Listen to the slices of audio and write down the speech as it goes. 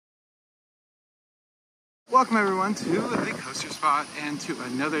Welcome everyone to the coaster spot and to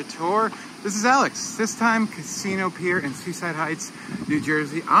another tour. This is Alex, this time Casino Pier in Seaside Heights, New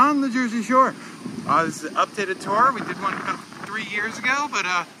Jersey on the Jersey Shore. This is an updated tour. We did one about 3 years ago, but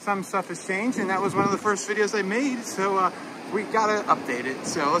some stuff has changed and that was one of the first videos I made, so we gotta update it.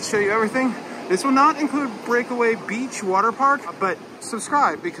 So let's show you everything. This will not include Breakaway Beach Water Park, but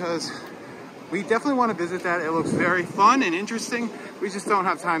subscribe because we definitely want to visit that. It looks very fun and interesting. We just don't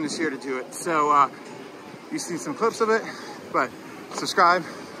have time this year to do it. So you've seen some clips of it, but subscribe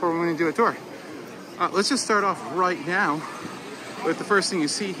for when we do a tour. Let's just start off right now with the first thing you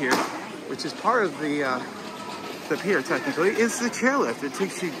see here, which is part of the pier technically, is the chairlift. It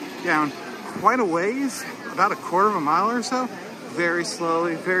takes you down quite a ways, about a quarter of a mile or so, very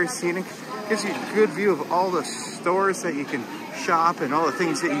slowly, very scenic. Gives you a good view of all the stores that you can shop and all the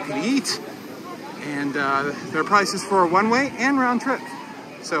things that you can eat. And there are prices for one-way and round trip.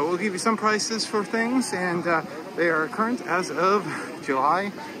 So we'll give you some prices for things, and they are current as of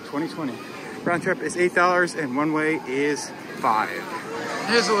July 2020. Round trip is $8 and one-way is $5.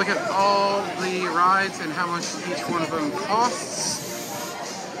 Here's a look at all the rides and how much each one of them costs.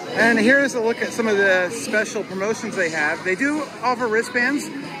 And here's a look at some of the special promotions they have. They do offer wristbands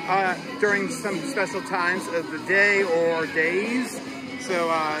during some special times of the day or days. So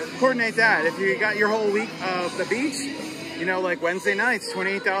coordinate that. If you got your whole week of the beach, you know, like Wednesday nights,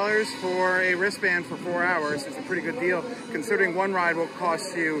 $28 for a wristband for 4 hours. It's a pretty good deal, considering one ride will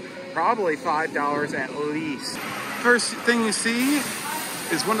cost you probably $5 at least. First thing you see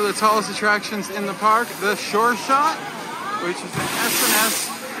is one of the tallest attractions in the park, the Shore Shot, which is an S&S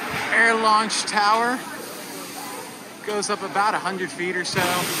air launch tower. Goes up about 100 feet or so.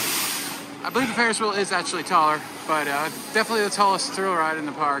 I believe the Ferris wheel is actually taller, but definitely the tallest thrill ride in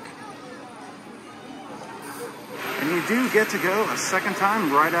the park. And you do get to go a second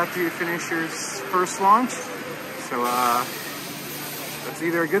time right after you finish your first launch. So that's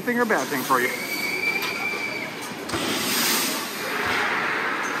either a good thing or a bad thing for you.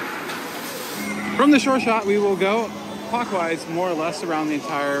 From the Shore Shot, we will go clockwise more or less around the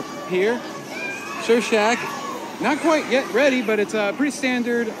entire pier. Show Shack, not quite yet ready, but it's a pretty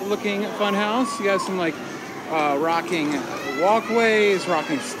standard looking fun house. You got some like rocking walkways,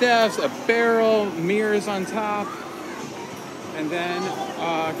 rocking steps, a barrel, mirrors on top. And then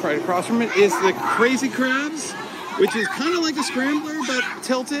right across from it is the Crazy Crabs, which is kind of like a scrambler, but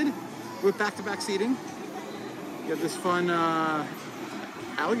tilted with back-to-back seating. You got this fun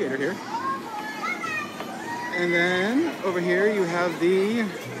alligator here. And then over here you have the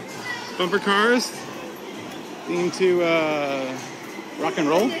bumper cars themed to rock and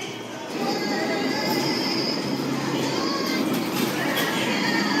roll.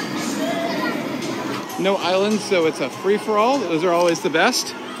 No islands, so it's a free-for-all. Those are always the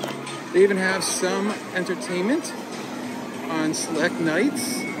best. They even have some entertainment on select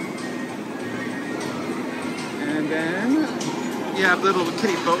nights. And then you have the little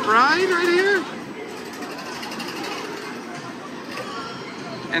kiddie boat ride right here.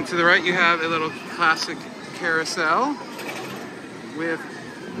 And to the right you have a little classic carousel with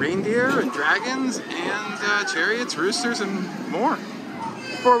reindeer and dragons and chariots, roosters, and more.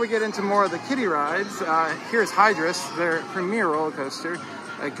 Before we get into more of the kiddie rides, here's Hydrus, their premier roller coaster.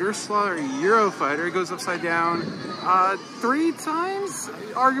 A Gerstlauer Eurofighter. It goes upside down 3 times,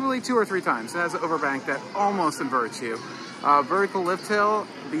 arguably 2 or 3 times. It has an overbank that almost inverts you. Vertical lift hill,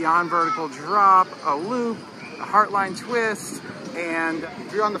 beyond vertical drop, a loop, a heartline twist, and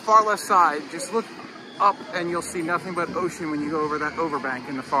if you're on the far left side, just look up and you'll see nothing but ocean when you go over that overbank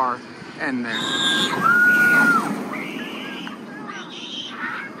in the far end there.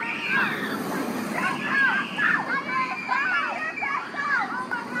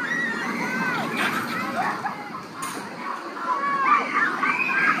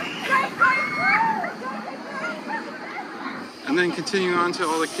 And then continuing on to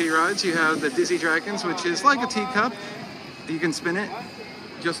all the kiddie rides, you have the Dizzy Dragons, which is like a teacup. You can spin it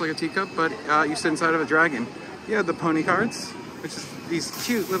just like a teacup, but you sit inside of a dragon. You have the pony carts, which is these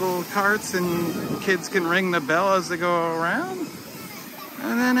cute little carts, and kids can ring the bell as they go around.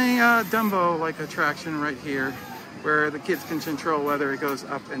 And then a Dumbo-like attraction right here, where the kids can control whether it goes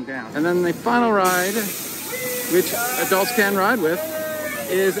up and down. And then the final ride, which adults can ride with,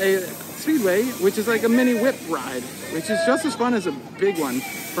 is a Speedway, which is like a mini whip ride, which is just as fun as a big one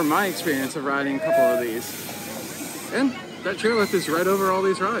from my experience of riding a couple of these. And that chairlift is right over all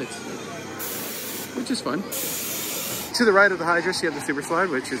these rides, which is fun. To the right of the Hydrus, you have the Super Slide,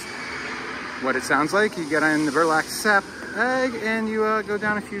 which is what it sounds like. You get in the burlap sap bag and you go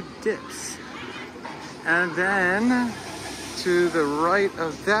down a few dips. And then To the right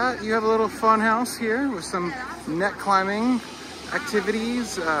of that, you have a little fun house here with some net climbing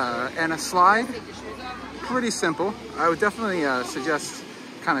activities and a slide. Pretty simple. I would definitely suggest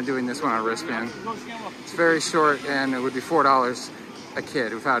kind of doing this one on a wristband. It's very short and it would be $4 a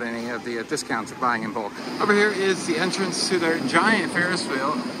kid without any of the discounts of buying in bulk. Over here is the entrance to their giant Ferris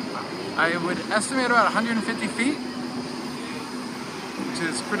wheel. I would estimate about 150 feet, which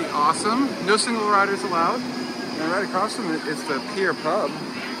is pretty awesome. No single riders allowed. And right across from it is the Pier pub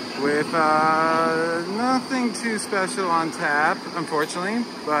with nothing too special on tap, unfortunately,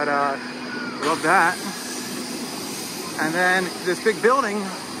 but love that. And then this big building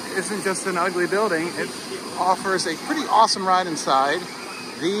isn't just an ugly building, it offers a pretty awesome ride inside,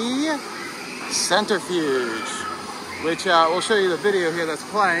 the Centrifuge, which we'll show you the video here that's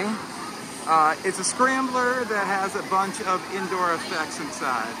playing. It's a scrambler that has a bunch of indoor effects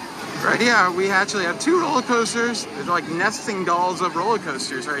inside. Right here, we actually have two roller coasters. They're like nesting dolls of roller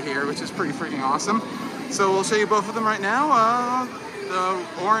coasters right here, which is pretty freaking awesome. So we'll show you both of them right now.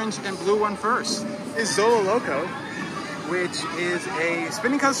 The orange and blue one first is Zolo Loco, which is a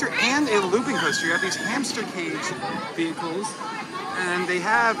spinning coaster and a looping coaster. You have these hamster cage vehicles, and they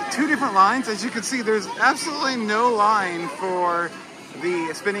have two different lines. As you can see, there's absolutely no line for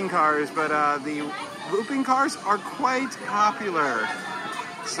the spinning cars, but the looping cars are quite popular.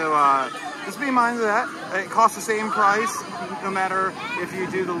 So just be in mind of that. It costs the same price no matter if you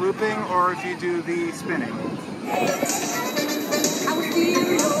do the looping or if you do the spinning.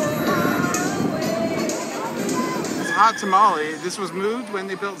 Hot tamale. This was moved when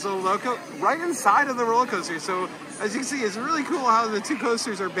they built Zolo Loco right inside of the roller coaster. So as you can see, it's really cool how the two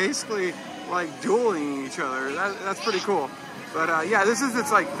coasters are basically like dueling each other. That's pretty cool. But yeah, this is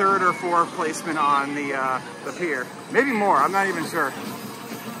its like third or fourth placement on the pier. Maybe more, I'm not even sure.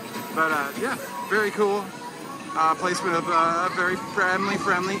 But yeah, very cool placement of a very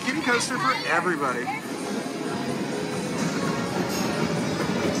friendly kiddie coaster for everybody.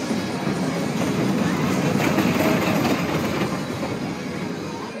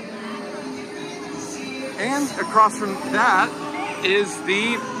 And across from that is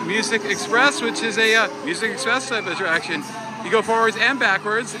the Music Express, which is a Music Express type of attraction. You go forwards and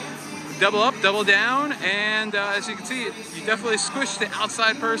backwards, double up, double down, and as you can see, you definitely squish the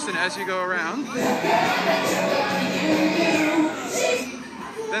outside person as you go around.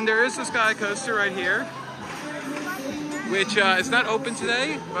 Then there is the Sky Coaster right here, which is not open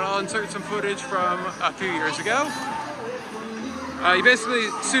today, but I'll insert some footage from a few years ago. You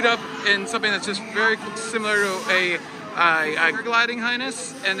basically suit up in something that's just very similar to a gliding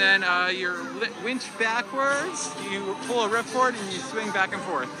harness, and then you're winch backwards, you pull a ripcord, and you swing back and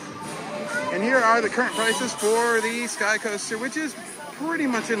forth. And here are the current prices for the Sky Coaster, which is pretty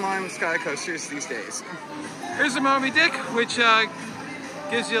much in line with Sky Coasters these days. Here's the Moby Dick, which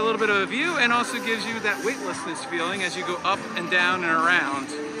gives you a little bit of a view and also gives you that weightlessness feeling as you go up and down and around.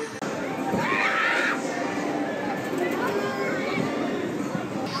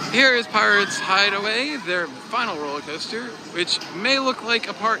 Here is Pirates Hideaway, their final roller coaster, which may look like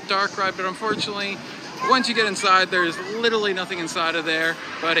a part dark ride, but unfortunately, once you get inside, there's literally nothing inside of there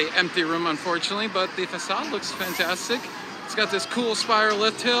but an empty room, unfortunately, but the facade looks fantastic. It's got this cool spiral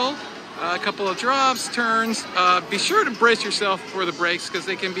lift hill, a couple of drops, turns. Be sure to brace yourself for the brakes because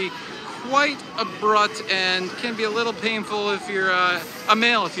they can be quite abrupt and can be a little painful if you're a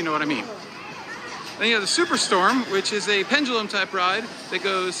male, if you know what I mean. Then you have the Superstorm, which is a pendulum type ride that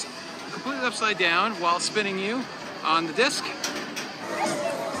goes completely upside down while spinning you on the disc.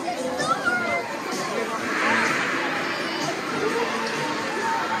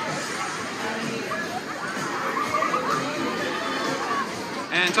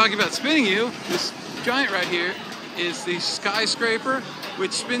 And talking about spinning you, this giant right here is the Skyscraper,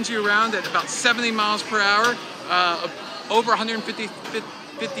 which spins you around at about 70 miles per hour, over 150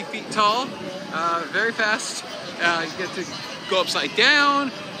 feet tall, very fast. You get to go upside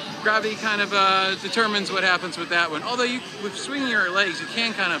down. Gravity kind of determines what happens with that one. Although with swinging your legs, you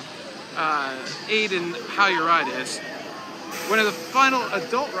can kind of aid in how your ride is. One of the final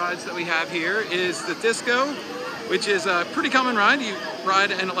adult rides that we have here is the Disco, which is a pretty common ride. You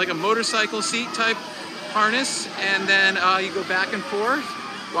ride in like a motorcycle seat type harness, and then you go back and forth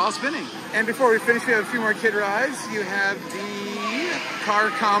while spinning. And before we finish, we have a few more kid rides. You have the car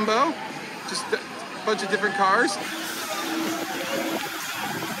combo, just a bunch of different cars,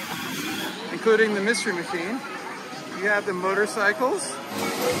 including the Mystery Machine. You have the motorcycles.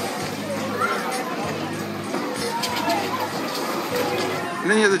 And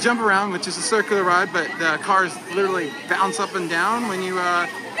then you have the jump around, which is a circular ride, but the cars literally bounce up and down when you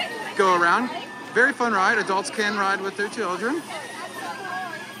go around. Very fun ride. Adults can ride with their children.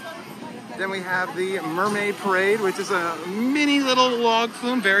 Then we have the Mermaid Parade, which is a mini little log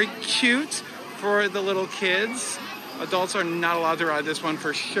flume, very cute for the little kids. Adults are not allowed to ride this one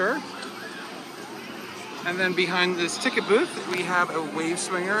for sure. And then behind this ticket booth, we have a wave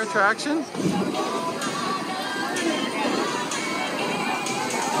swinger attraction.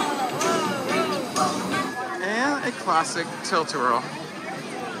 And a classic tilt-a-whirl.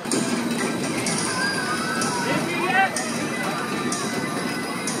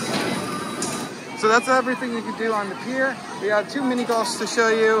 So that's everything you can do on the pier. We have 2 mini golfs to show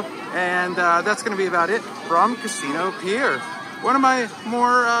you, and that's going to be about it from Casino Pier. One of my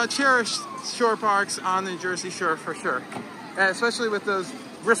more cherished shore parks on the Jersey Shore for sure, and especially with those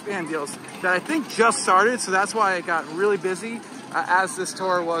wristband deals that I think just started, so that's why it got really busy as this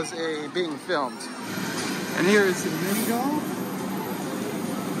tour was being filmed. And here is the mini golf,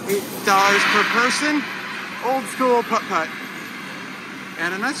 $8 per person, old school putt-putt.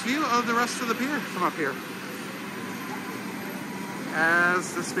 And a nice view of the rest of the pier from up here.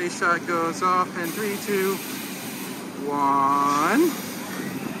 As the space shot goes off in 3, 2, 1.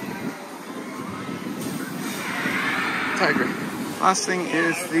 Tiger. Last thing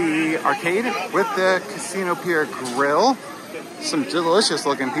is the arcade with the Casino Pier grill. Some delicious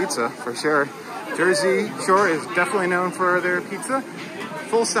looking pizza for sure. Jersey Shore is definitely known for their pizza.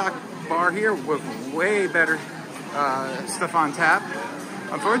 Full stock bar here with way better stuff on tap.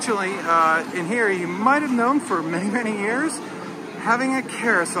 Unfortunately, in here, you might have known for many, many years, having a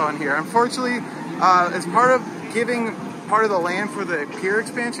carousel in here. Unfortunately, as part of giving part of the land for the pier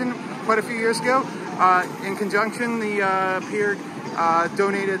expansion quite a few years ago, in conjunction, the pier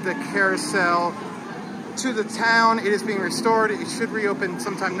donated the carousel to the town. It is being restored. It should reopen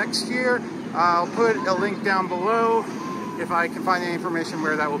sometime next year. I'll put a link down below if I can find any information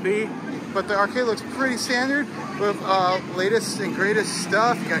where that will be. But the arcade looks pretty standard with latest and greatest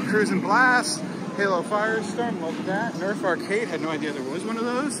stuff. You got Cruise and Blast, Halo Firestorm, love that. Nerf Arcade, had no idea there was one of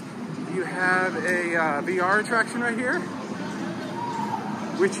those. You have a VR attraction right here,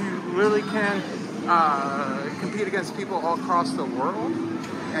 which you literally can compete against people all across the world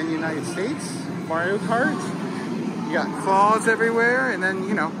and United States. Mario Kart, you got falls everywhere, and then,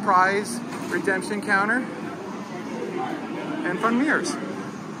 you know, prize redemption counter and fun mirrors.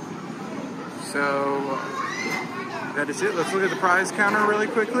 So that is it. Let's look at the prize counter really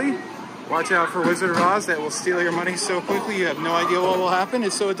quickly. Watch out for Wizard of Oz. That will steal your money so quickly you have no idea what will happen.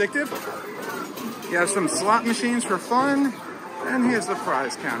 It's so addictive. You have some slot machines for fun. And here's the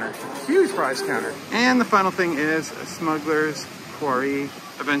prize counter. Huge prize counter. And the final thing is Smuggles Quarry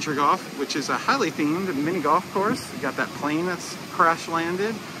Adventure Golf, which is a highly themed mini golf course. You got that plane that's crash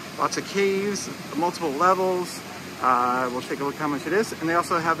landed. Lots of caves, multiple levels. We'll take a look how much it is. And they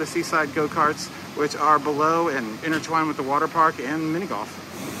also have the Seaside go-karts, which are below and intertwined with the water park and mini golf.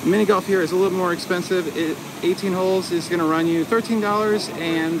 Mini golf here is a little more expensive. 18 holes is going to run you $13,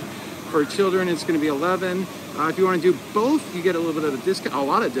 and for children it's going to be $11. If you want to do both, you get a little bit of a discount, a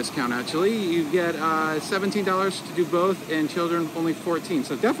lot of discount actually. You get $17 to do both, and children only $14.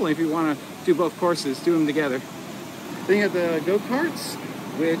 So definitely, if you want to do both courses, do them together. Then you have the go-karts,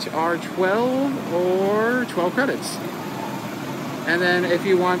 which are 12 credits. And then if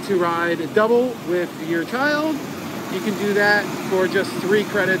you want to ride double with your child, you can do that for just 3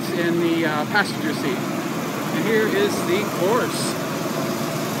 credits in the passenger seat. And here is the course.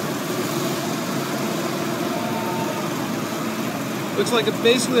 Looks like it's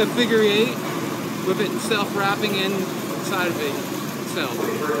basically a figure 8 with it self-wrapping inside of it itself.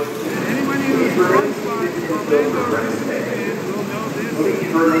 Anyone who's run spots Orlando recently will know this.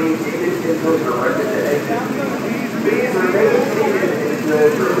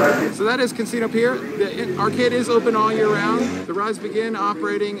 So that is Casino Pier. The arcade is open all year round. The rides begin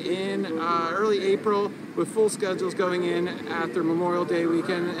operating in early April with full schedules going in after Memorial Day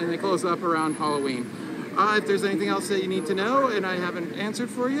weekend, and they close up around Halloween. If there's anything else that you need to know and I haven't answered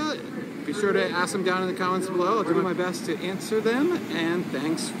for you, be sure to ask them down in the comments below. I'll do my best to answer them. And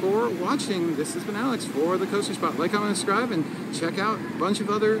thanks for watching. This has been Alex for the Coaster Spot. Like, comment, and subscribe, and check out a bunch of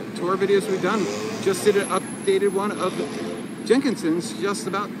other tour videos we've done. Just did an updated one of Jenkinson's just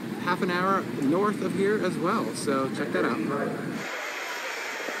about half an hour north of here as well. So check that out.